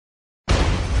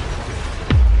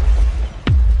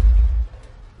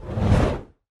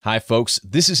Hi, folks.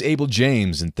 This is Abel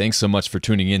James, and thanks so much for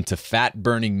tuning in to Fat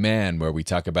Burning Man, where we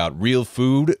talk about real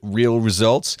food, real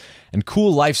results, and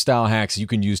cool lifestyle hacks you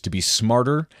can use to be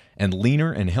smarter and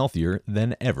leaner and healthier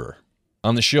than ever.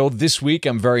 On the show this week,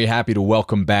 I'm very happy to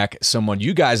welcome back someone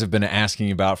you guys have been asking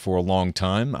about for a long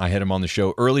time. I had him on the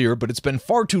show earlier, but it's been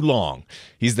far too long.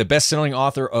 He's the best-selling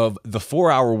author of The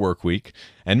 4-Hour Workweek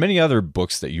and many other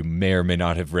books that you may or may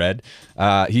not have read.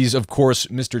 He's, of course,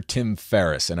 Mr. Tim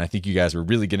Ferriss, and I think you guys are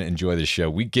really going to enjoy this show.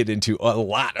 We get into a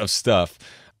lot of stuff.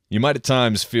 You might at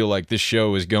times feel like this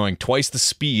show is going twice the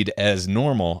speed as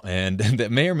normal, and that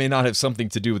may or may not have something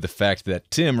to do with the fact that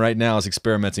Tim right now is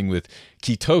experimenting with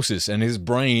ketosis, and his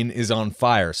brain is on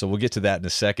fire. So we'll get to that in a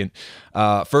second.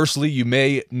 Firstly, you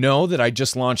may know that I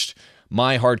just launched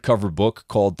my hardcover book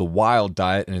called The Wild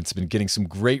Diet, and it's been getting some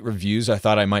great reviews. I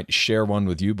thought I might share one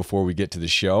with you before we get to the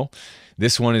show.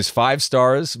 This one is 5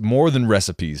 stars, More Than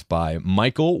Recipes by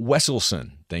Michael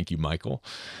Wesselson. Thank you, Michael.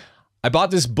 I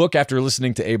bought this book after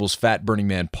listening to Abel's Fat Burning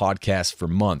Man podcast for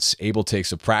months. Abel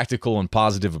takes a practical and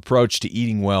positive approach to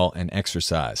eating well and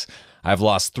exercise. I've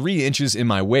lost 3 inches in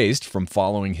my waist from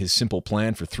following his simple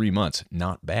plan for 3 months.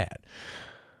 Not bad.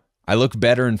 I look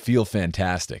better and feel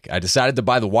fantastic. I decided to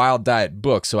buy the Wild Diet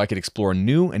book so I could explore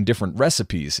new and different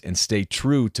recipes and stay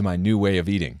true to my new way of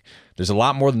eating. There's a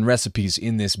lot more than recipes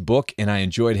in this book, and I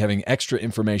enjoyed having extra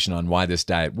information on why this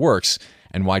diet works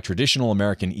and why traditional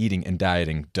American eating and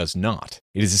dieting does not.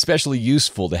 It is especially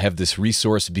useful to have this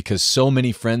resource because so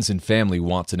many friends and family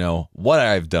want to know what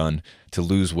I've done to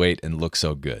lose weight and look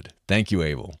so good. Thank you,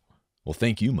 Abel. Well,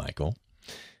 thank you, Michael.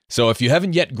 So if you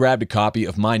haven't yet grabbed a copy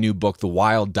of my new book, The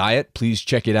Wild Diet, please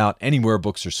check it out anywhere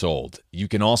books are sold. You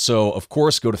can also, of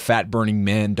course, go to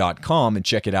fatburningman.com and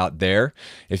check it out there.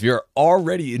 If you're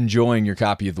already enjoying your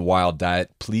copy of The Wild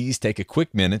Diet, please take a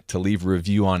quick minute to leave a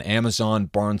review on Amazon,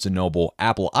 Barnes & Noble,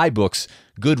 Apple iBooks,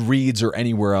 Goodreads, or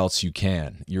anywhere else you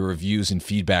can. Your reviews and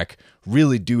feedback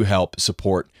really do help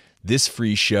support this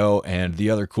free show and the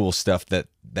other cool stuff that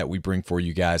we bring for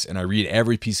you guys. And I read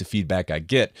every piece of feedback I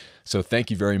get. So thank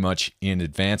you very much in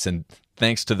advance. And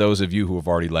thanks to those of you who have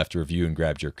already left a review and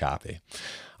grabbed your copy.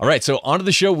 All right, so on to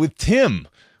the show with Tim.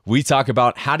 We talk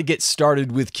about how to get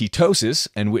started with ketosis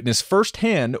and witness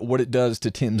firsthand what it does to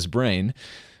Tim's brain,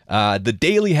 the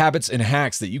daily habits and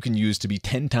hacks that you can use to be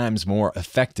 10 times more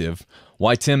effective,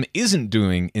 why Tim isn't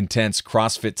doing intense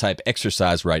CrossFit type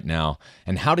exercise right now,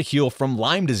 and how to heal from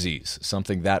Lyme disease,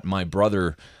 something that my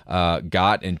brother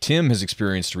got and Tim has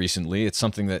experienced recently. It's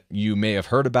something that you may have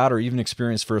heard about or even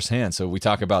experienced firsthand. So we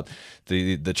talk about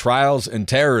the trials and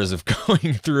terrors of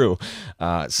going through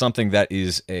something that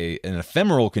is an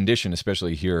ephemeral condition,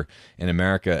 especially here in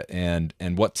America, and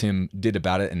what Tim did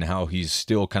about it and how he's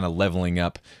still kind of leveling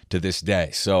up to this day.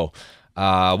 So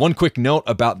one quick note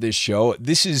about this show.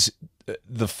 This is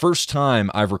the first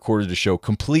time I've recorded a show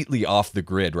completely off the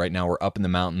grid. Right now we're up in the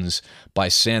mountains by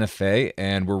Santa Fe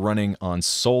and we're running on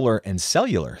solar and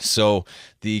cellular. So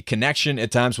the connection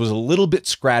at times was a little bit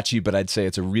scratchy, but I'd say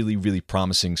it's a really, really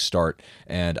promising start.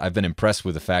 And I've been impressed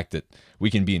with the fact that we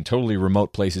can be in totally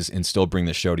remote places and still bring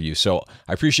the show to you. So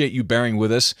I appreciate you bearing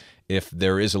with us if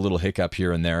there is a little hiccup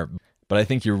here and there, but I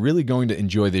think you're really going to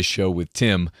enjoy this show with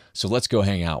Tim. So let's go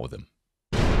hang out with him.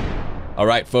 All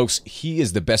right, folks, he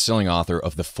is the best-selling author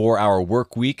of The 4-Hour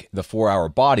Workweek, The 4-Hour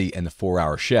Body, and The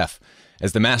 4-Hour Chef.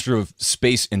 As the master of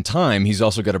space and time, he's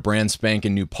also got a brand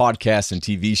spanking new podcast and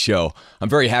TV show. I'm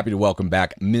very happy to welcome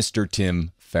back Mr.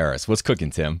 Tim Ferriss. What's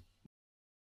cooking, Tim?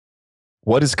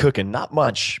 What is cooking? Not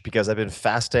much, because I've been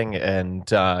fasting and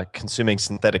consuming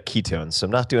synthetic ketones. So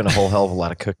I'm not doing a whole hell of a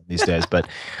lot of cooking these days, but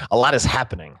a lot is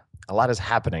happening. A lot is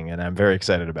happening, and I'm very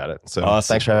excited about it. So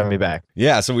awesome. Thanks for having me back.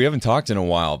 Yeah, so we haven't talked in a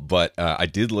while, but I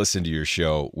did listen to your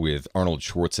show with Arnold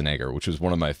Schwarzenegger, which was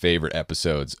one of my favorite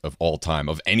episodes of all time,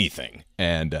 of anything.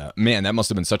 And man, that must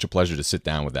have been such a pleasure to sit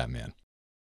down with that man.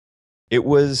 It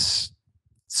was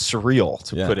surreal,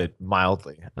 to put it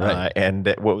mildly. Right.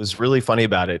 And what was really funny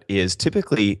about it is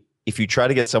typically if you try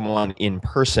to get someone in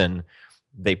person,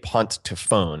 they punt to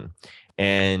phone.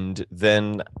 And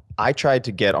then I tried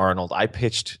to get Arnold. I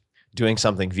pitched doing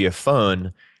something via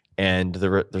phone, and the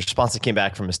response that came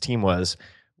back from his team was,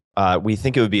 we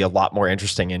think it would be a lot more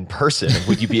interesting in person.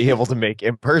 Would you be able to make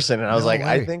in person? And I was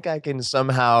I think I can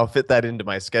somehow fit that into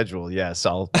my schedule. Yes,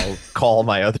 I'll call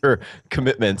my other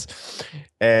commitments.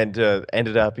 And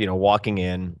ended up, walking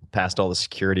in past all the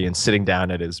security and sitting down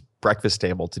at his breakfast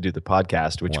table to do the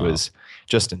podcast, which was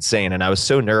just insane. And I was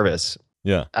so nervous.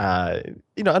 Yeah.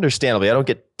 Understandably, I don't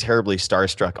get terribly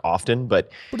starstruck often,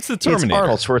 but it's the Terminator. It's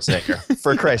Arnold Schwarzenegger,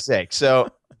 for Christ's sake.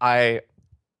 So I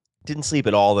didn't sleep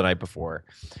at all the night before.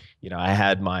 I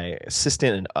had my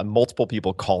assistant and multiple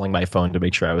people calling my phone to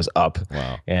make sure I was up.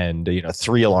 Wow. And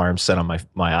 3 alarms set on my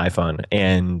iPhone,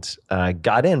 and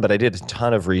got in. But I did a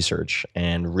ton of research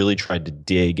and really tried to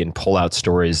dig and pull out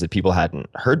stories that people hadn't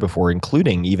heard before,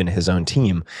 including even his own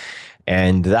team.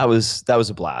 And that was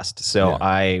a blast. So Yeah.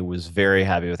 I was very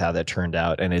happy with how that turned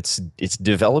out, and it's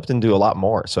developed into a lot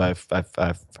more. So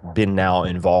I've been now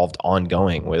involved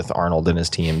ongoing with Arnold and his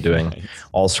team, doing Nice.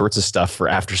 all sorts of stuff for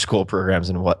after school programs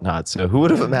and whatnot. So who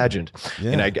would have imagined?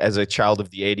 Yeah. And as a child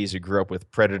of the '80s who grew up with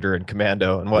Predator and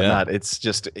Commando and whatnot,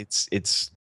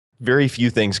 it's very few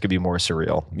things could be more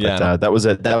surreal. Yeah, But that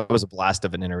was a blast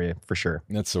of an interview for sure.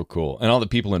 That's so cool. And all the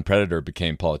people in Predator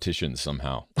became politicians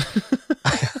somehow.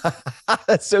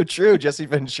 That's so true, Jesse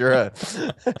Ventura.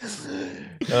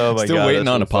 Oh my Still God, waiting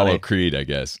that's on so Apollo funny. Creed, I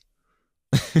guess.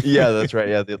 Yeah, that's right.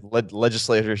 Yeah, the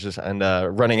legislators just and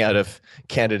running out of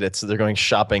candidates, so they're going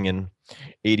shopping in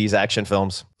 '80s action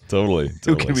films. Totally.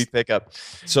 Who can we pick up?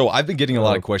 So I've been getting a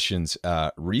lot of questions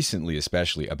recently,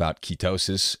 especially about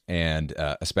ketosis and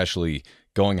especially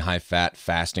going high fat,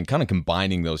 fasting, kind of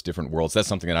combining those different worlds. That's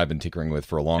something that I've been tinkering with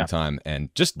for a long time and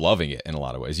just loving it in a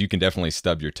lot of ways. You can definitely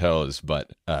stub your toes,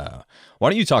 but why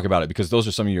don't you talk about it? Because those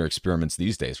are some of your experiments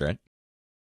these days, right?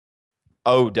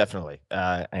 Oh, definitely.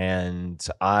 And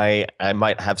I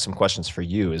might have some questions for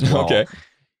you as well. Okay.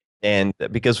 And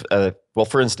because, well,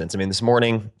 for instance, I mean, this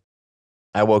morning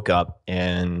I woke up,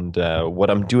 and what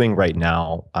I'm doing right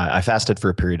now, I fasted for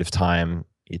a period of time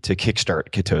to kickstart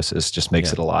ketosis. Just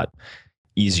makes it a lot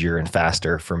easier and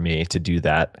faster for me to do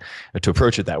that, to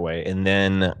approach it that way. And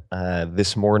then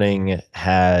this morning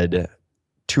had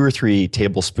 2 or 3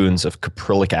 tablespoons of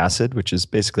caprylic acid, which is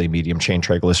basically a medium chain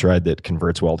triglyceride that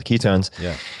converts well to ketones.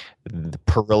 Yeah. The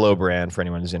Perillo brand, for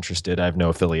anyone who's interested, I have no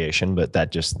affiliation, but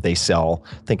they sell,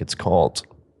 I think it's called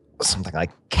something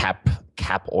like cap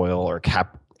oil or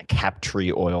cap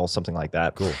tree oil, something like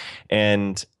that. Cool.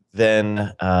 And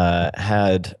then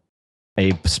had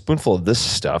a spoonful of this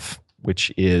stuff,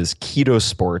 which is Keto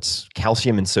Sports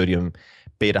calcium and sodium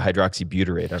beta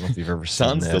hydroxybutyrate. I don't know if you've ever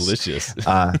seen this. Sounds delicious.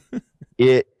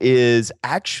 It is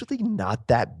actually not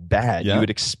that bad. Yeah. You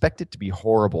would expect it to be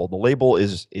horrible. The label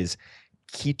is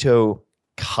Keto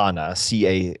Kana,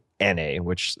 CANA,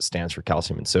 which stands for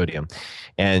calcium and sodium.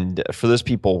 And for those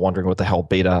people wondering what the hell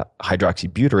beta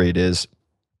hydroxybutyrate is,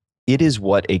 it is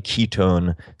what a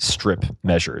ketone strip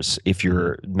measures if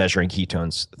you're measuring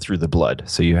ketones through the blood.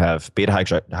 So you have beta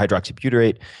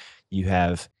hydroxybutyrate, you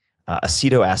have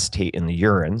acetoacetate in the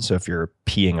urine, so if you're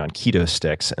peeing on keto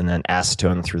sticks, and then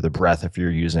acetone through the breath if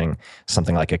you're using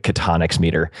something like a ketonics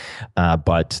meter.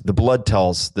 But the blood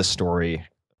tells the story,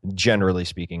 generally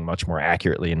speaking, much more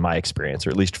accurately in my experience,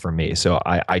 or at least for me. So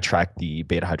I track the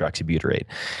beta hydroxybutyrate.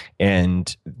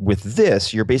 And with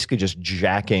this, you're basically just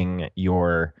jacking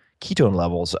your ketone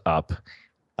levels up,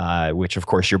 which of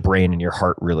course your brain and your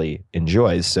heart really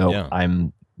enjoys. So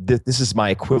this is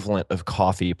my equivalent of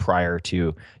coffee prior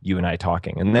to you and I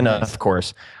talking. And then of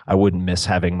course I wouldn't miss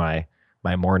having my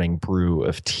morning brew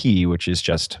of tea, which is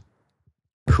just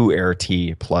pu'er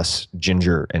tea plus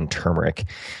ginger and turmeric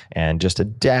and just a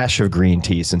dash of green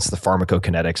tea. Since the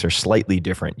pharmacokinetics are slightly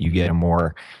different, you get a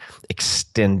more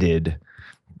extended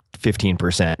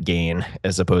 15% gain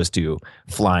as opposed to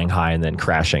flying high and then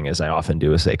crashing, as I often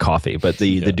do with, say, coffee. But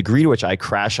the degree to which I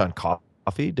crash on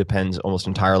coffee depends almost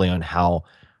entirely on how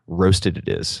roasted it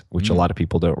is, which a lot of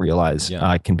people don't realize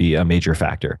can be a major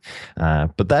factor.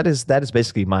 But that is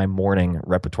basically my morning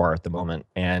repertoire at the moment.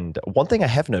 And one thing I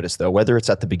have noticed, though, whether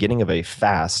it's at the beginning of a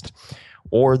fast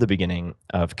or the beginning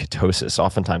of ketosis,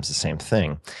 oftentimes the same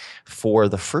thing. For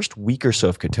the first week or so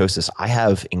of ketosis, I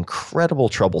have incredible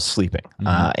trouble sleeping.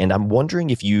 And I'm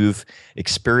wondering if you've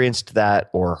experienced that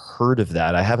or heard of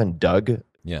that. I haven't dug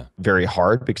very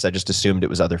hard because I just assumed it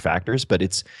was other factors, but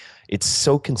it's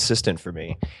so consistent for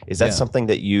me. Is that something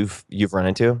that you've run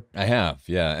into? I have,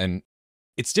 yeah. And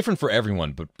it's different for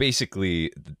everyone, but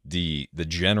basically the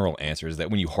general answer is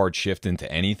that when you hard shift into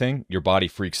anything, your body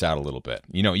freaks out a little bit.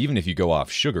 Even if you go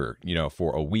off sugar,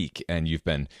 for a week and you've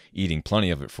been eating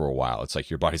plenty of it for a while, it's like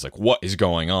your body's like, what is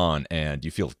going on? And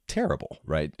you feel terrible,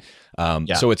 right?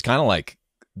 So it's kind of like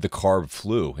the carb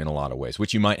flu in a lot of ways,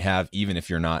 which you might have even if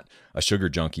you're not a sugar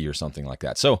junkie or something like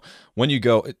that. So when you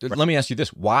go, let me ask you this,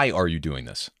 why are you doing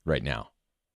this right now?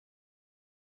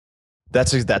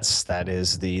 That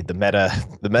is the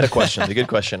meta question, the good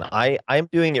question. I'm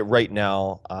doing it right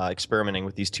now, experimenting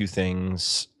with these two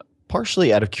things,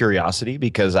 partially out of curiosity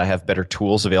because I have better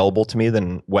tools available to me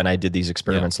than when I did these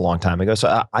experiments a long time ago.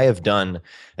 So I have done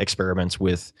experiments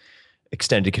with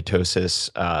extended ketosis,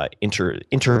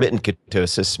 intermittent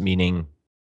ketosis, meaning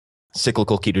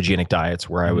cyclical ketogenic diets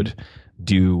where I would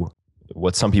do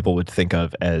what some people would think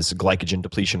of as glycogen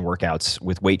depletion workouts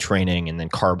with weight training and then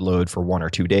carb load for 1 or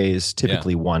 2 days,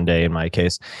 typically 1 day in my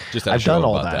case. Just had a I've show done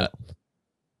all about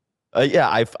that. Yeah,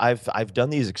 I've done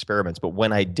these experiments, but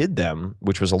when I did them,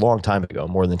 which was a long time ago,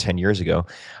 more than 10 years ago,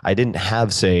 I didn't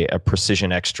have, say, a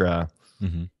Precision Extra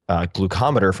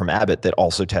glucometer from Abbott that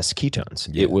also tests ketones.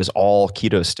 Yeah. It was all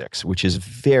keto sticks, which is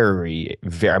very,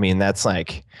 very, I mean, that's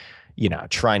like,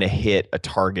 trying to hit a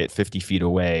target 50 feet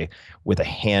away with a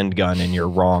handgun in your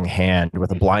wrong hand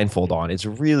with a blindfold on. It's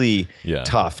really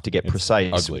tough to get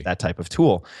precise with that type of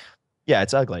tool. Yeah,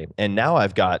 it's ugly. And now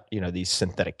I've got, these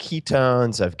synthetic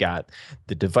ketones. I've got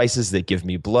the devices that give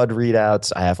me blood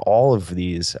readouts. I have all of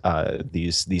these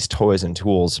toys and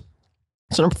tools.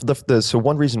 So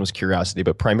one reason was curiosity,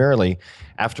 but primarily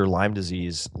after Lyme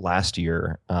disease last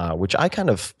year, which I kind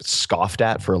of scoffed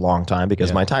at for a long time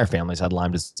because my entire family's had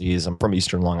Lyme disease. I'm from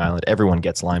Eastern Long Island. Everyone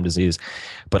gets Lyme disease.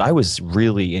 But I was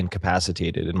really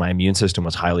incapacitated and my immune system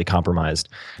was highly compromised.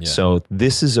 Yeah. So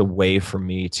this is a way for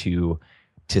me to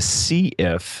see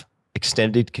if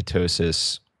extended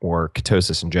ketosis or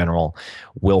ketosis in general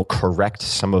will correct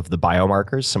some of the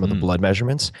biomarkers, some of the blood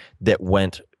measurements that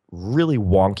went really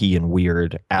wonky and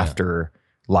weird after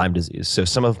Lyme disease. So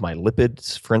some of my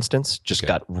lipids, for instance, just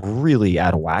got really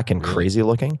out of whack and crazy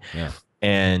looking. Yeah.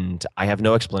 And I have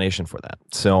no explanation for that.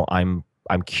 So I'm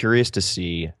curious to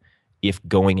see if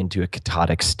going into a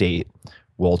ketotic state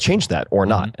will change that or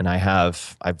not. And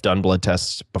I've done blood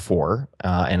tests before,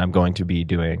 and I'm going to be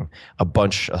doing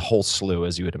a whole slew,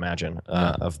 as you would imagine,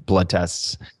 of blood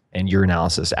tests and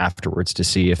urinalysis afterwards to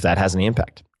see if that has any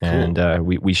impact. Cool. And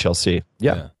we shall see.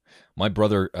 Yeah. My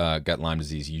brother got Lyme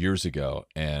disease years ago,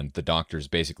 and the doctors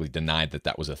basically denied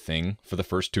that was a thing for the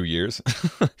first 2 years.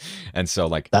 And so,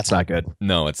 that's not good.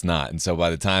 No, it's not. And so by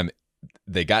the time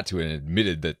they got to it and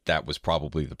admitted that was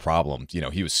probably the problem,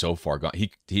 he was so far gone.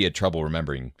 He had trouble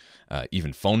remembering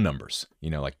even phone numbers,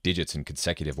 like digits in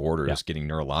consecutive orders, getting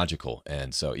neurological.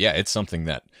 And so, it's something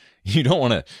that you don't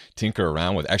want to tinker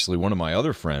around with. Actually, one of my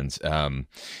other friends,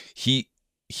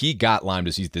 he got Lyme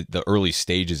disease, the early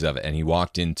stages of it, and he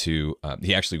walked into,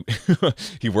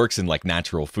 he works in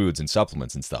natural foods and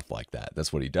supplements and stuff like that.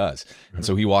 That's what he does. And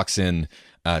so he walks in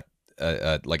like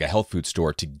a health food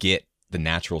store to get the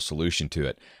natural solution to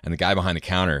it. And the guy behind the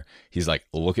counter, he's like,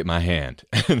 look at my hand.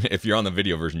 And if you're on the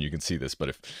video version, you can see this, but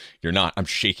if you're not, I'm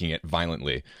shaking it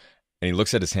violently. And he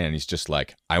looks at his hand and he's just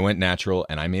like, I went natural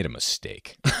and I made a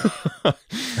mistake.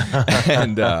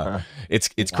 And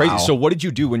it's crazy. Wow. So what did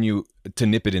you do to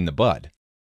nip it in the bud?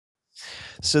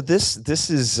 So this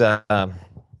is a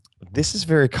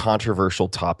very controversial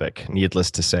topic, needless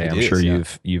to say. I'm sure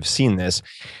you've seen this.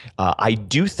 I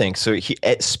do think so.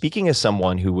 Speaking as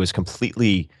someone who was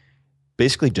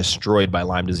basically destroyed by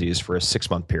Lyme disease for a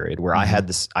 6-month period, where I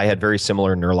had very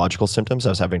similar neurological symptoms. I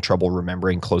was having trouble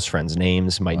remembering close friends'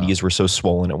 names. My knees were so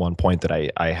swollen at one point that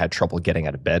I had trouble getting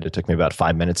out of bed. It took me about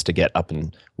 5 minutes to get up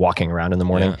and walking around in the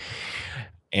morning.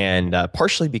 And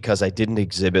partially because I didn't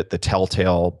exhibit the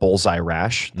telltale bullseye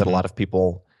rash that a lot of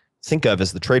people think of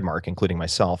as the trademark, including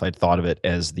myself. I'd thought of it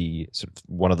as the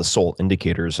one of the sole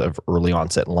indicators of early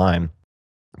onset Lyme.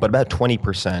 But about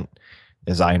 20%,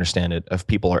 as I understand it, of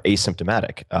people are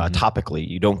asymptomatic. Topically,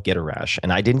 you don't get a rash.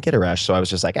 And I didn't get a rash, so I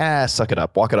was just like, suck it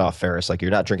up, walk it off, Ferriss.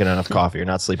 You're not drinking enough coffee, you're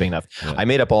not sleeping enough. I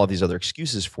made up all of these other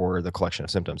excuses for the collection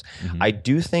of symptoms. I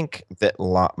do think that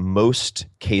most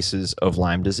cases of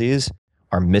Lyme disease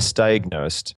are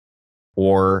misdiagnosed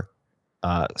or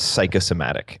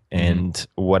psychosomatic. And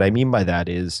what I mean by that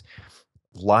is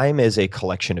Lyme is a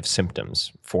collection of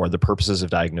symptoms for the purposes of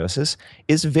diagnosis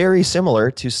is very similar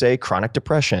to, say, chronic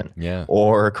depression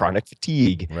or chronic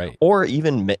fatigue or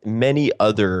even many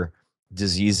other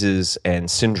diseases and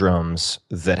syndromes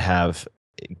that have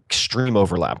extreme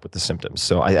overlap with the symptoms.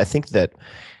 So I think that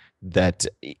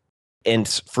and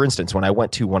for instance, when I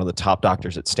went to one of the top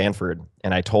doctors at Stanford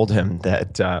and I told him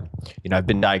that, I've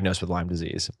been diagnosed with Lyme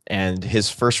disease, and his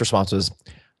first response was,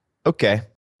 okay,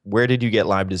 where did you get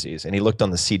Lyme disease? And he looked on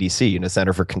the CDC,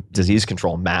 Center for Disease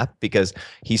Control map, because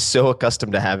he's so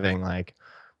accustomed to having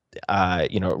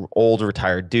old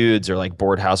retired dudes or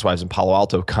bored housewives in Palo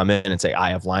Alto come in and say, I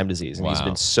have Lyme disease. And he's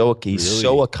been so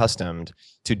accustomed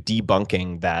to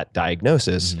debunking that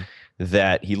diagnosis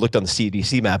that he looked on the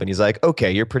CDC map and he's like,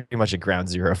 okay, you're pretty much at ground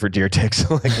zero for deer ticks.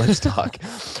 Let's talk.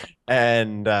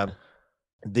 And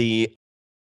the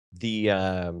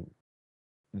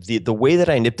way that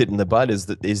I nipped it in the bud is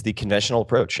the conventional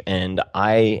approach. And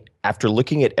after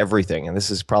looking at everything, and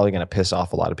this is probably going to piss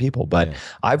off a lot of people, but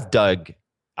I've dug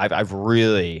I've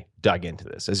really dug into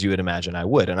this, as you would imagine I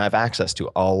would. And I have access to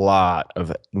a lot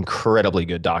of incredibly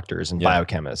good doctors and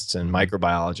biochemists and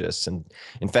microbiologists and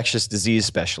infectious disease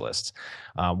specialists.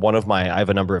 I have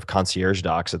a number of concierge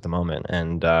docs at the moment,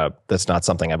 and that's not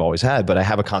something I've always had, but I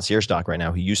have a concierge doc right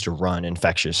now who used to run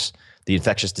the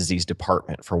infectious disease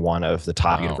department for one of the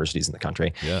top universities in the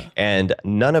country. Yeah. And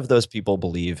none of those people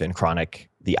believe in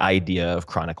the idea of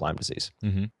chronic Lyme disease.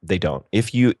 Mm-hmm. They don't.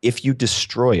 If you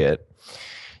destroy it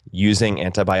using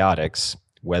antibiotics,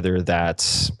 whether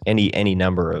that's any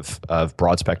number of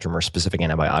broad spectrum or specific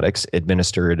antibiotics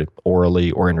administered orally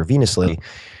or intravenously,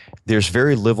 there's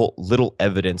very little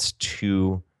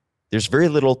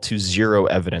to zero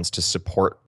evidence to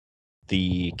support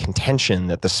the contention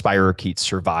that the spirochete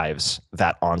survives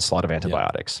that onslaught of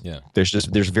antibiotics. Yeah.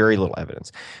 There's very little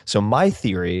evidence. So my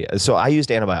theory, I used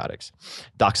antibiotics,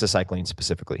 doxycycline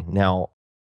specifically. Now,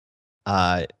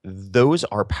 those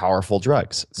are powerful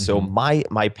drugs. So my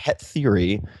pet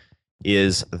theory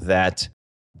is that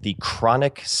the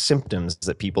chronic symptoms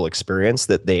that people experience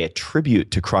that they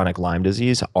attribute to chronic Lyme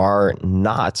disease are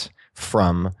not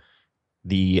from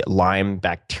the Lyme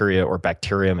bacteria or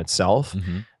bacterium itself.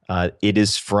 Mm-hmm. It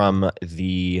is from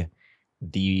the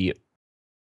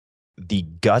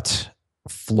gut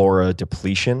flora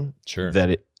depletion that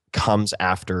it comes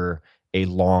after a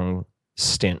long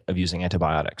stint of using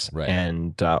antibiotics. Right.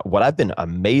 And what I've been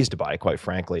amazed by, quite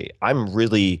frankly, I'm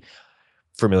really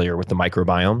familiar with the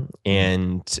microbiome,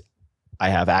 and I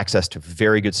have access to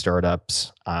very good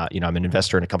startups. I'm an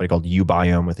investor in a company called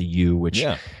uBiome with a U, which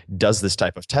does this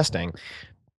type of testing.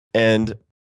 And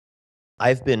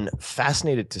I've been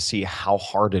fascinated to see how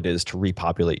hard it is to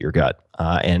repopulate your gut.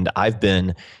 And I've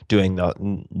been doing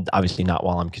obviously not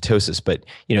while I'm ketosis, but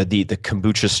the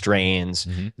kombucha strains,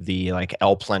 the like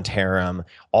L plantarum,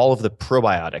 all of the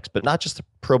probiotics, but not just the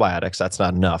probiotics. That's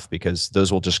not enough, because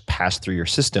those will just pass through your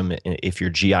system if your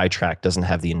GI tract doesn't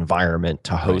have the environment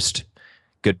to host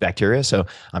good bacteria. So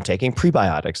I'm taking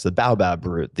prebiotics, the baobab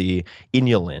root, the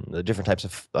inulin, the different types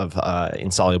of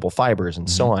insoluble fibers, and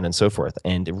so on and so forth,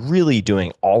 and really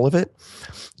doing all of it.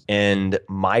 And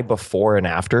my before and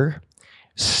after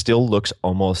still looks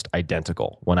almost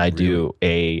identical when I do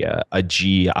a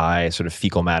GI sort of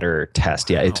fecal matter test.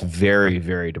 Yeah, it's very,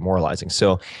 very demoralizing.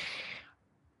 So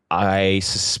I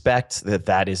suspect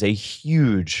that is a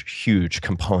huge, huge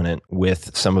component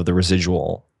with some of the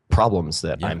residual problems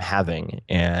that I'm having.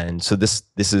 And so this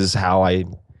is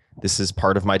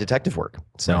part of my detective work.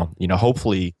 So,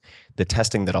 hopefully the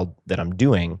testing that I'm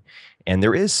doing, and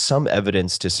there is some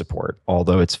evidence to support,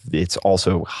 although it's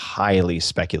also highly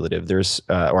speculative.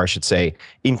 Or I should say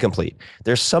incomplete.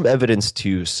 There's some evidence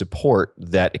to support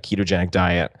that a ketogenic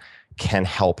diet can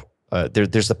help.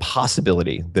 There's the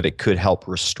possibility that it could help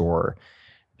restore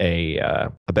a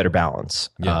better balance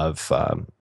of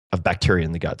bacteria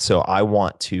in the gut. So I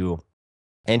want to,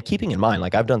 and keeping in mind,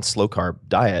 like I've done slow carb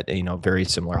diet, very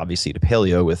similar obviously to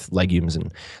paleo with legumes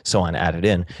and so on added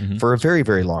in for a very,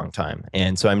 very long time.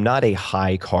 And so I'm not a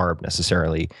high carb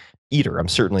necessarily eater. I'm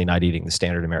certainly not eating the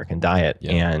standard American diet.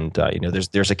 Yeah. And,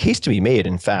 there's a case to be made,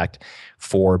 in fact,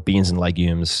 for beans and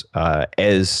legumes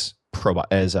as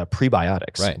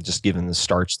prebiotics, just given the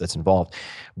starch that's involved.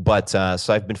 But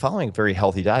so I've been following a very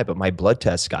healthy diet, but my blood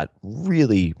tests got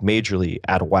really majorly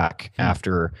out of whack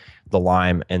after the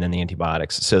Lyme and then the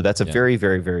antibiotics. So that's a very,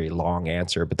 very, very long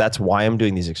answer, but that's why I'm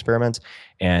doing these experiments.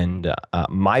 And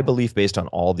my belief, based on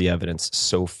all the evidence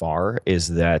so far, is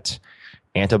that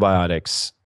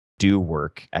antibiotics do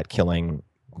work at killing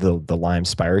the Lyme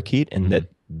spirochete, and that,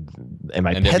 and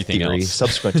my pet theory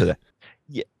subsequent to that.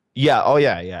 Yeah. Oh,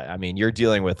 yeah. I mean, you're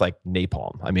dealing with like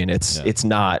napalm. I mean, it's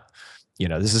not,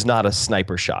 this is not a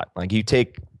sniper shot. Like you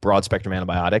take broad spectrum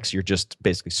antibiotics, you're just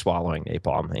basically swallowing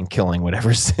napalm and killing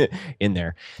whatever's in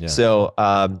there. Yeah. So,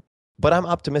 but I'm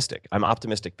optimistic. I'm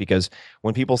optimistic because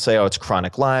when people say, "Oh, it's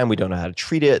chronic Lyme, we don't know how to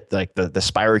treat it," like the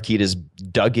spirochete is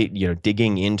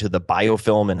digging into the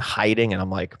biofilm and hiding, and I'm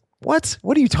like, what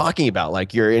are you talking about?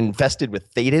 Like you're infested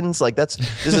with thetans? Like this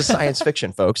is science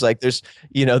fiction, folks. Like this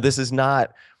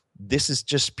is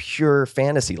just pure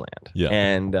fantasy land. Yeah.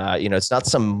 And, it's not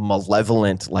some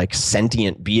malevolent, like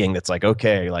sentient being that's like,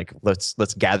 okay, like let's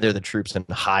gather the troops and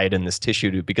hide in this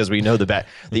tissue because we know the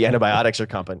antibiotics are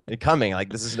coming.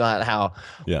 Like this is not how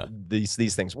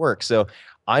these things work. So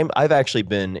I've actually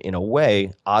been, in a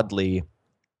way, oddly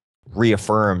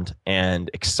reaffirmed and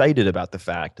excited about the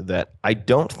fact that I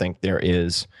don't think there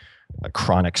is a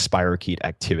chronic spirochete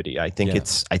activity. I think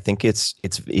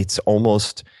it's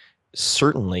almost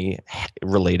certainly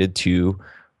related to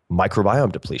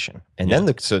microbiome depletion. And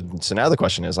then so now the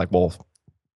question is like, well,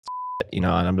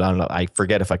 and I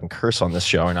forget if I can curse on this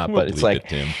show or not, We'll but it's bleep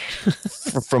like it,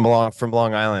 Tim. from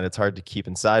Long Island, it's hard to keep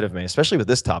inside of me, especially with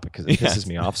this topic because it pisses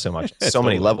me off so much, so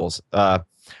many levels.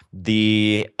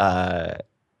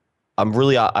 I'm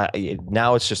really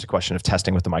now it's just a question of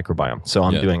testing with the microbiome. So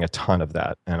I'm doing a ton of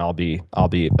that, and I'll be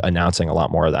announcing a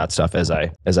lot more of that stuff as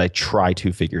I try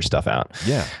to figure stuff out.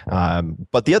 Yeah.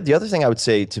 But the other thing I would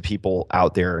say to people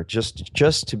out there,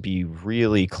 just to be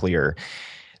really clear,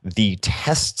 the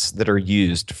tests that are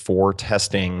used for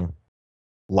testing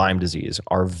Lyme disease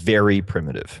are very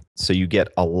primitive. So you get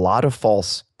a lot of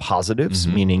false positives,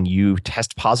 meaning you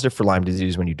test positive for Lyme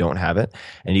disease when you don't have it,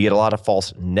 and you get a lot of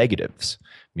false negatives,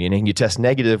 meaning you test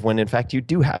negative when in fact you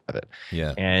do have it.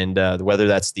 Yeah. And whether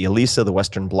that's the ELISA, the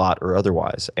Western blot, or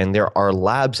otherwise. And there are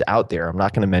labs out there, I'm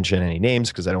not going to mention any names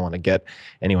because I don't want to get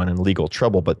anyone in legal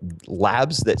trouble, but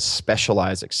labs that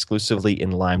specialize exclusively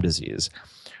in Lyme disease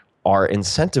are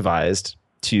incentivized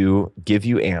to give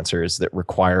you answers that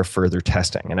require further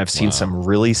testing. And I've seen some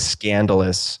really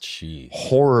scandalous,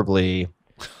 horribly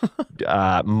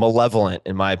malevolent,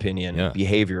 in my opinion,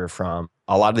 behavior from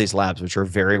a lot of these labs, which are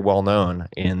very well known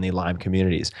in the Lyme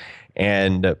communities.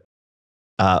 And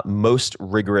most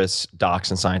rigorous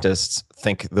docs and scientists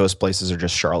think those places are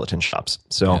just charlatan shops.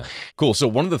 So cool. So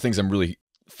one of the things I'm really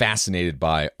fascinated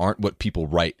by aren't what people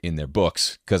write in their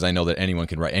books, because I know that anyone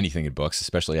can write anything in books,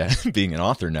 especially being an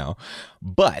author now.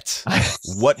 But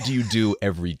what do you do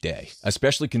every day,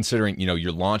 especially considering,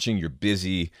 you're launching, you're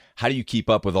busy. How do you keep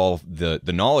up with all the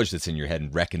knowledge that's in your head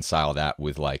and reconcile that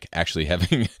with like actually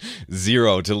having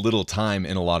zero to little time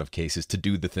in a lot of cases to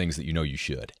do the things that you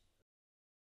should?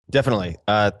 Definitely.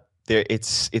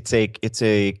 It's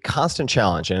a constant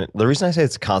challenge. And the reason I say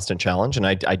it's a constant challenge, and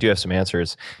I do have some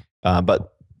answers,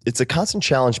 but it's a constant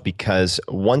challenge because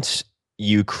once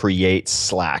you create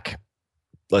slack,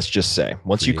 let's just say,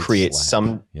 once you create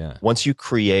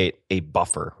a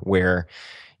buffer where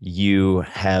you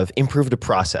have improved a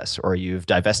process, or you've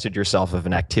divested yourself of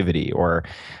an activity, or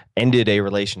ended a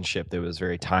relationship that was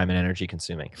very time and energy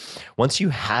consuming. Once you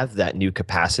have that new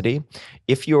capacity,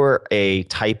 if you're a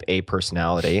type A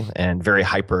personality and very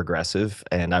hyper aggressive,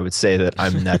 and I would say that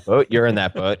I'm in that boat, you're in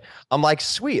that boat, I'm like,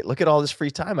 sweet, look at all this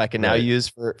free time I can now use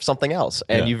for something else.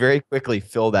 And you very quickly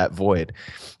fill that void.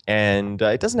 And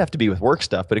it doesn't have to be with work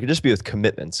stuff, but it could just be with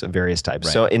commitments of various types.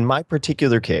 Right. So in my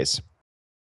particular case,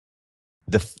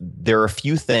 there are a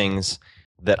few things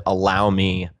that allow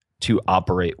me to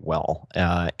operate well.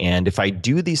 And if I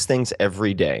do these things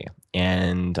every day,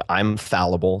 and I'm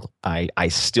fallible, I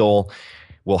still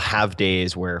will have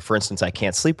days where, for instance, I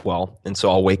can't sleep well. And so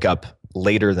I'll wake up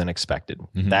later than expected.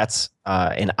 That's,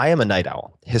 and I am a night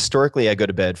owl. Historically, I go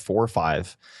to bed 4 or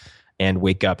 5 and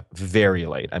wake up very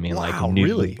late. I mean, like noon,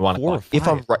 really? 1 o'clock.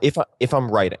 If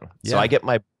I'm writing. So I get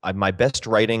my best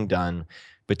writing done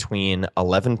between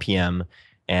 11 p.m.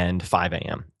 and 5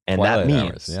 a.m. And Twilight that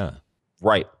means, hours,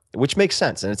 right, which makes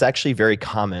sense. And it's actually very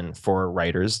common for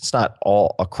writers. It's not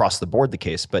all across the board the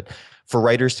case, but for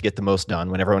writers to get the most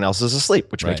done when everyone else is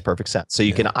asleep, which makes perfect sense. So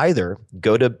you can either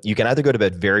go to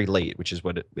bed very late, which is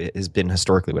what it has been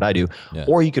historically what I do,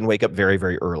 or you can wake up very,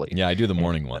 very early. Yeah, I do the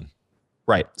morning one.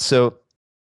 Right. So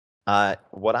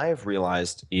what I have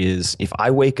realized is if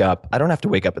I wake up, I don't have to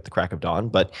wake up at the crack of dawn,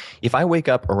 but if I wake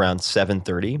up around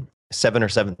 7:30, 7 or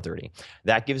 7:30,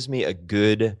 that gives me a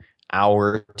good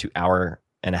hour to hour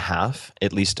and a half,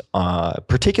 at least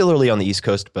particularly on the East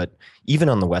Coast, but even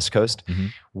on the West Coast,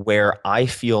 where I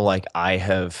feel like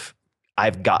I've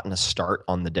gotten a start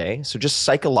on the day. So just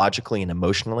psychologically and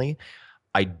emotionally,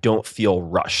 I don't feel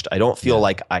rushed. I don't feel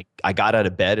like I got out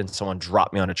of bed and someone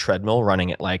dropped me on a treadmill running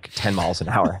at like 10 miles an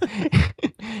hour,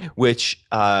 which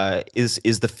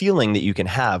is the feeling that you can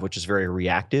have, which is very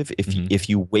reactive. If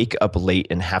you wake up late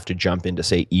and have to jump into,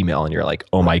 say, email, and you're like,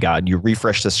 oh my God, you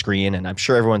refresh the screen, and I'm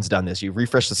sure everyone's done this. You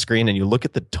refresh the screen and you look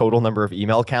at the total number of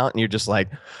email count and you're just like,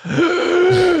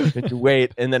 and you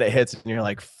wait, and then it hits and you're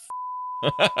like,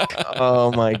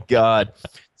 oh my God.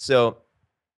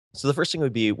 So the first thing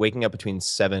would be waking up between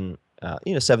 7:30,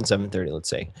 let's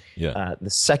say. The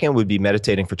second would be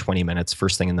meditating for 20 minutes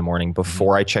first thing in the morning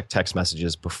before I check text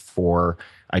messages, before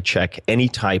I check any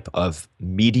type of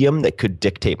medium that could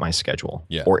dictate my schedule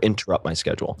or interrupt my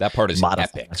schedule. That part is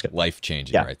epic,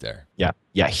 life-changing right there.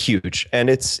 Yeah, huge. And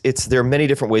there are many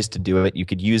different ways to do it. You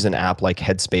could use an app like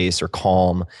Headspace or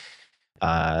Calm.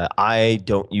 I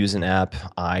don't use an app.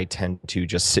 I tend to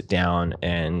just sit down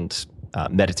and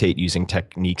meditate using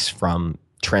techniques from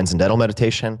transcendental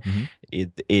meditation.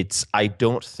 I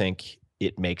don't think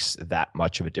it makes that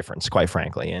much of a difference, quite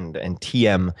frankly. And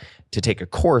TM, to take a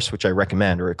course, which I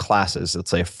recommend, or classes,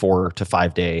 let's say a 4 to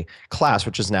 5 day class,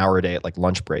 which is an hour a day at like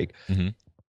lunch break. Mm-hmm.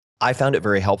 I found it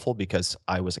very helpful because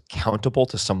I was accountable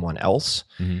to someone else.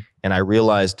 Mm-hmm. And I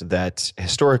realized that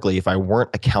historically, if I weren't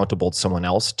accountable to someone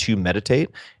else to meditate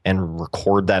and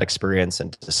record that experience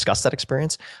and discuss that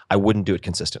experience, I wouldn't do it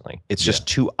consistently. It's just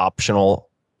too optional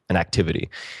an activity.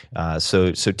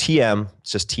 So TM,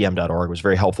 it's just tm.org, was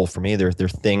very helpful for me. There are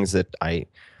things that I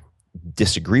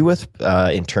disagree with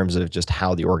in terms of just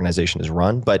how the organization is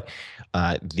run, but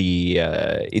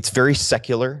it's very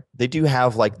secular. They do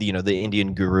have like the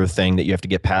Indian guru thing that you have to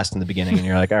get past in the beginning, and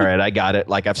you're like, all right, I got it.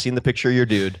 Like, I've seen the picture of your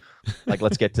dude. Like,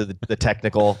 let's get to the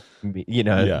technical, meat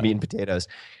and potatoes.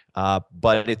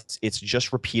 But it's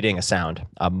just repeating a sound,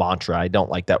 a mantra. I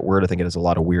don't like that word. I think it has a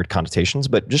lot of weird connotations,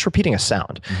 but just repeating a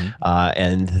sound.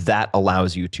 And that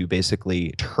allows you to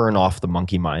basically turn off the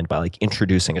monkey mind by like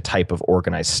introducing a type of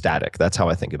organized static. That's how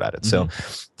I think about it. So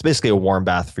it's basically a warm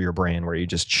bath for your brain where you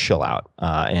just chill out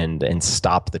and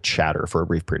stop the chatter for a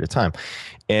brief period of time.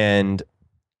 And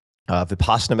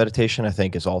Vipassana meditation, I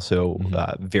think, is also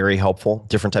very helpful.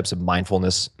 Different types of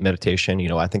mindfulness meditation.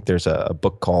 I think there's a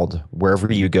book called Wherever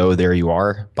You Go, There You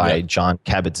Are by John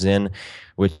Kabat-Zinn,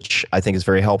 which I think is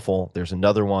very helpful. There's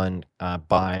another one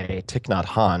by Thich Nhat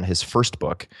Hanh, his first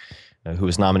book, who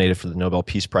was nominated for the Nobel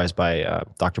Peace Prize by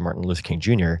Dr. Martin Luther King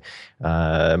Jr.,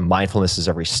 Mindfulness is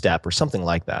Every Step, or something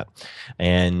like that.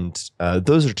 And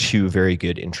those are two very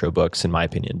good intro books, in my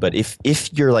opinion. But if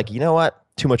you're like, you know what,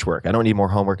 too much work, I don't need more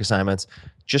homework assignments,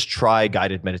 just try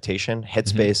guided meditation,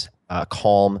 Headspace,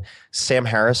 Calm. Sam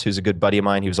Harris, who's a good buddy of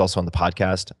mine, he was also on the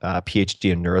podcast,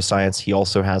 PhD in neuroscience. He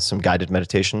also has some guided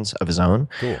meditations of his own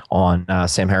on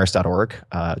samharris.org.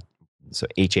 So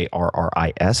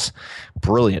Harris,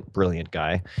 brilliant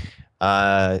guy.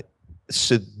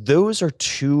 So those are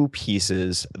two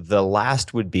pieces. The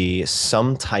last would be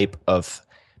some type of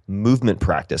movement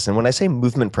practice. And when I say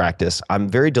movement practice, I'm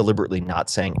very deliberately not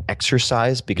saying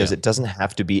exercise, because it doesn't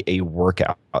have to be a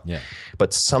workout,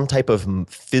 but some type of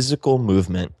physical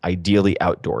movement, ideally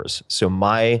outdoors. So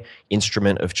my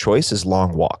instrument of choice is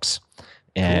long walks,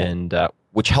 and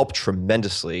which help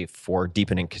tremendously for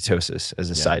deepening ketosis, as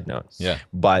a side note.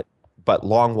 But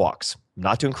long walks. I'm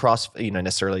not doing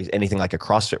necessarily anything like a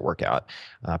CrossFit workout,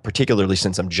 particularly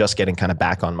since I'm just getting kind of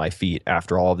back on my feet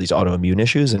after all of these autoimmune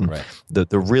issues, and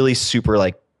the really super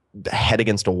like head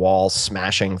against a wall,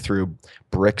 smashing through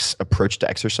bricks approach to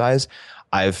exercise,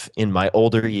 I've in my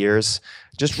older years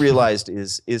just realized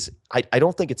I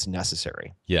don't think it's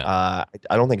necessary. I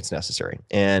don't think it's necessary,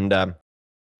 and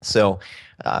so,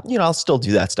 I'll still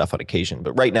do that stuff on occasion,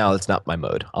 but right now it's not my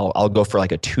mode. I'll go for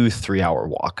like a 2-3 hour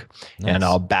walk, and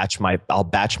I'll batch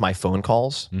my phone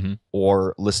calls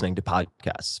or listening to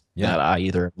podcasts that I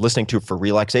either listening to for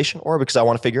relaxation or because I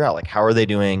want to figure out like how are they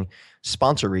doing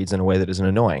sponsor reads in a way that isn't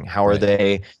annoying? How are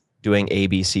they doing A,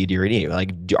 B, C, D, or D?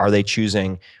 Like, are they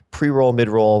choosing pre-roll,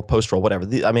 mid-roll, post-roll, whatever?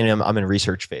 I'm in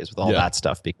research phase with all that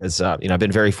stuff because I've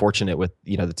been very fortunate with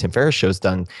the Tim Ferriss show's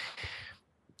done.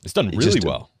 It's done really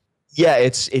well. Yeah,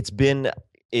 it's been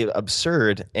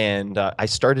absurd, and I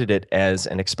started it as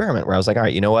an experiment where I was like, all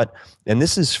right, you know what? And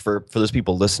this is for those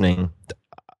people listening,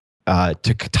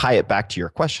 to tie it back to your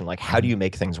question, like how do you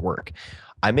make things work?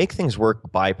 I make things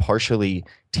work by partially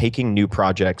taking new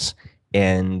projects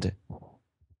and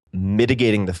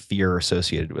mitigating the fear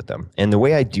associated with them. And the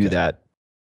way I do that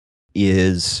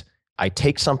is I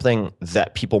take something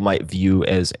that people might view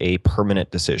as a permanent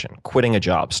decision, quitting a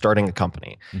job, starting a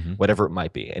company, whatever it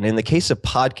might be. And in the case of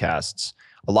podcasts,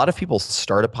 a lot of people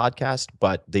start a podcast,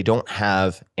 but they don't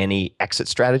have any exit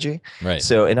strategy. Right.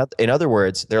 So in other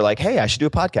words, they're like, hey, I should do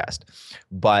a podcast.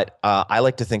 But I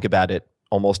like to think about it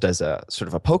almost as a sort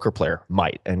of a poker player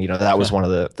might. And, that was one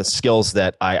of the skills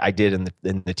that I did in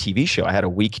the TV show. I had a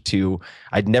week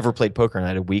I'd never played poker, and I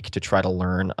had a week to try to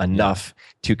learn enough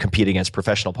to compete against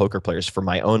professional poker players for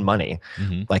my own money,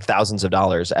 like thousands of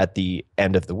dollars at the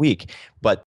end of the week.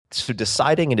 But so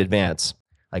deciding in advance,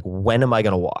 like, when am I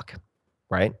going to walk?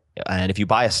 Right. And if you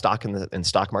buy a stock in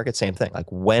stock market, same thing. Like,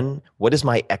 what is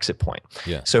my exit point?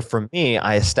 Yeah. So for me,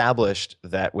 I established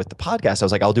that with the podcast, I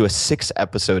was like, I'll do a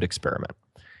 6-episode experiment,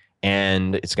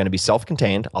 and it's going to be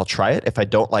self-contained. I'll try it. If I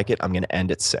don't like it, I'm going to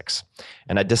end at 6.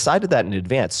 And I decided that in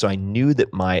advance. So I knew that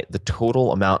the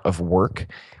total amount of work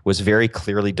was very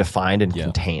clearly defined and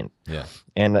contained. Yeah.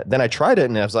 And then I tried it,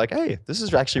 and I was like, hey, this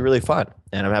is actually really fun,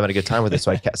 and I'm having a good time with it.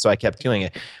 So I kept doing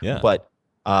it. Yeah. But,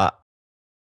 I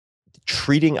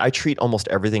treat almost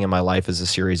everything in my life as a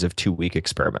series of 2-week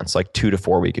experiments, like 2 to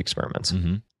 4 week experiments.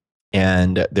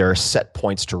 and there are set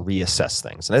points to reassess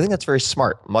things. And I think that's very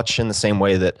smart, much in the same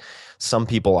way that some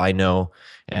people I know,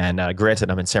 and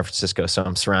granted, I'm in San Francisco, so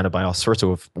I'm surrounded by all sorts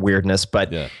of weirdness,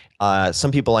 but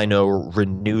some people I know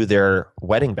renew their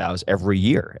wedding vows every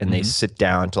year, and they sit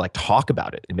down to like talk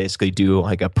about it and basically do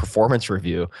like a performance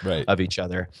review of each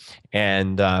other.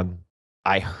 And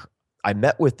I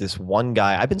met with this one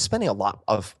guy. I've been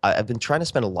trying to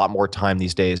spend a lot more time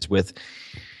these days with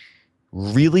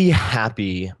really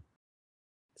happy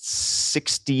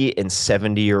 60 and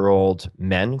 70-year-old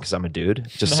men, because I'm a dude,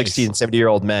 just 60 and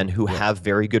 70-year-old men who have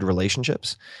very good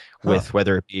relationships with,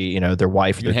 whether it be, their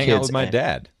wife, their kids. Hang out with my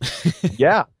dad.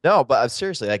 But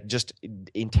seriously, like just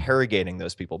interrogating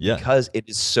those people because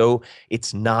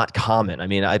it's not common. I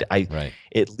mean, I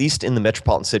at least in the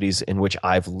metropolitan cities in which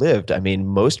I've lived, I mean,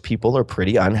 most people are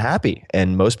pretty unhappy,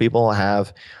 and most people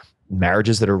have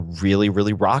marriages that are really,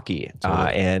 really rocky.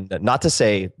 And not to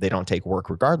say they don't take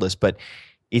work regardless, but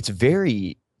it's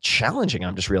very challenging.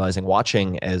 I'm just realizing,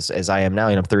 watching as I am now,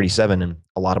 and I'm 37, and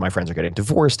a lot of my friends are getting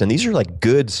divorced, and these are like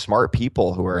good, smart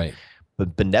people who are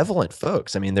benevolent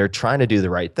folks. I mean, they're trying to do the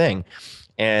right thing.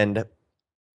 And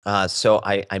so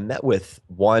I met with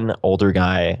one older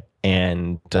guy,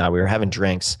 and we were having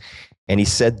drinks, and he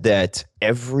said that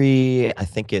every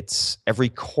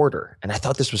quarter, and I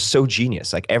thought this was so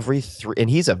genius, like and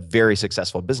he's a very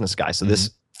successful business guy, so this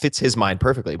fits his mind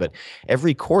perfectly, but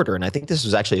every quarter, and I think this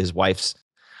was actually his wife's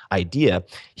idea,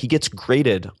 he gets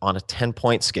graded on a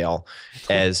 10-point scale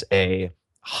as a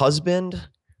husband,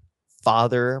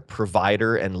 father,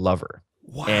 provider, and lover.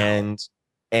 Wow.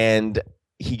 And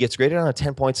he gets graded on a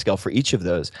 10-point scale for each of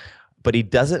those, but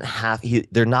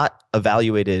they're not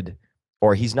evaluated,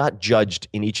 or he's not judged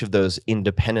in each of those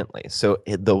independently. So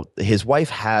his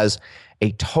wife has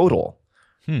a total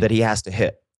that he has to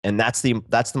hit. And that's the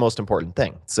most important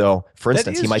thing. So, for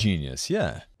instance, he might genius,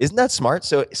 isn't that smart?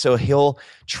 So he'll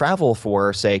travel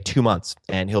for say 2 months,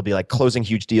 and he'll be like closing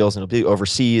huge deals, and he'll be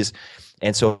overseas,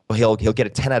 and so he'll get a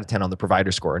 10 out of 10 on the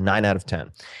provider score, a 9 out of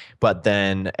 10. But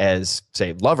then, as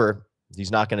say lover,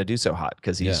 he's not going to do so hot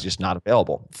because he's just not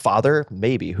available. Father,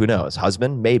 maybe, who knows?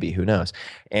 Husband, maybe, who knows?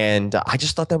 And I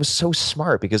just thought that was so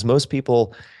smart, because most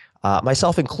people,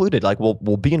 myself included, like will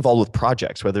be involved with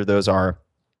projects, whether those are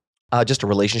just a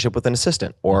relationship with an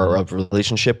assistant, or a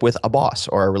relationship with a boss,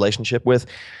 or a relationship with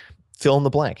fill in the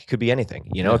blank. It could be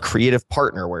anything, a creative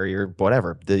partner where you're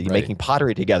whatever, you're making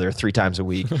pottery together 3 times a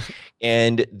week.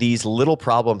 And these little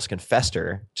problems can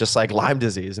fester just like Lyme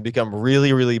disease and become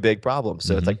really, really big problems.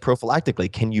 So it's like, prophylactically,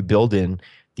 can you build in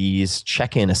these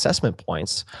check-in assessment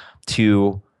points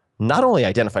to not only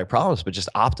identify problems, but just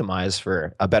optimize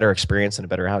for a better experience and a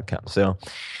better outcome. So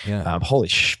holy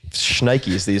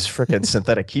shnikes, these freaking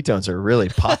synthetic ketones are really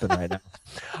popping right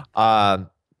now.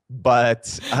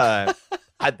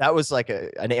 That was like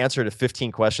an answer to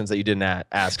 15 questions that you didn't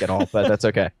ask at all, but that's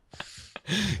okay.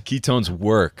 Ketones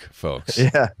work, folks.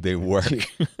 They work. Dude,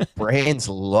 brains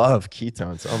love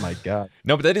ketones. Oh my God.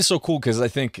 No, but that is so cool, because I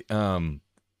think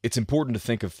it's important to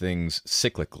think of things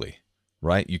cyclically.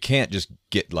 Right? You can't just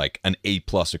get like an A+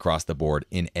 across the board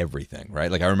in everything, right?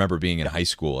 Like I remember being in high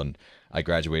school, and I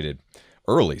graduated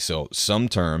early. So some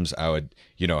terms I would,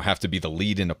 have to be the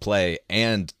lead in a play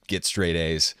and get straight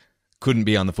A's. Couldn't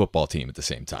be on the football team at the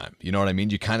same time. You know what I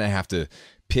mean? You kind of have to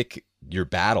pick your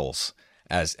battles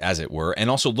as it were, and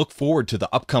also look forward to the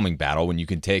upcoming battle when you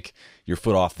can take your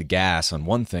foot off the gas on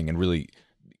one thing and really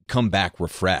come back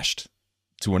refreshed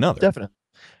to another.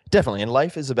 Definitely. And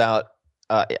life is about,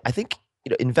 I think,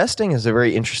 investing is a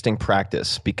very interesting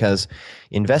practice, because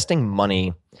investing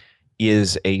money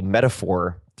is a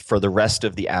metaphor for the rest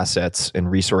of the assets and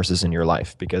resources in your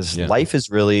life, because life is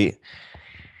really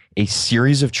a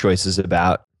series of choices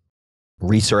about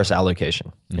resource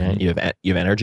allocation. You have energy.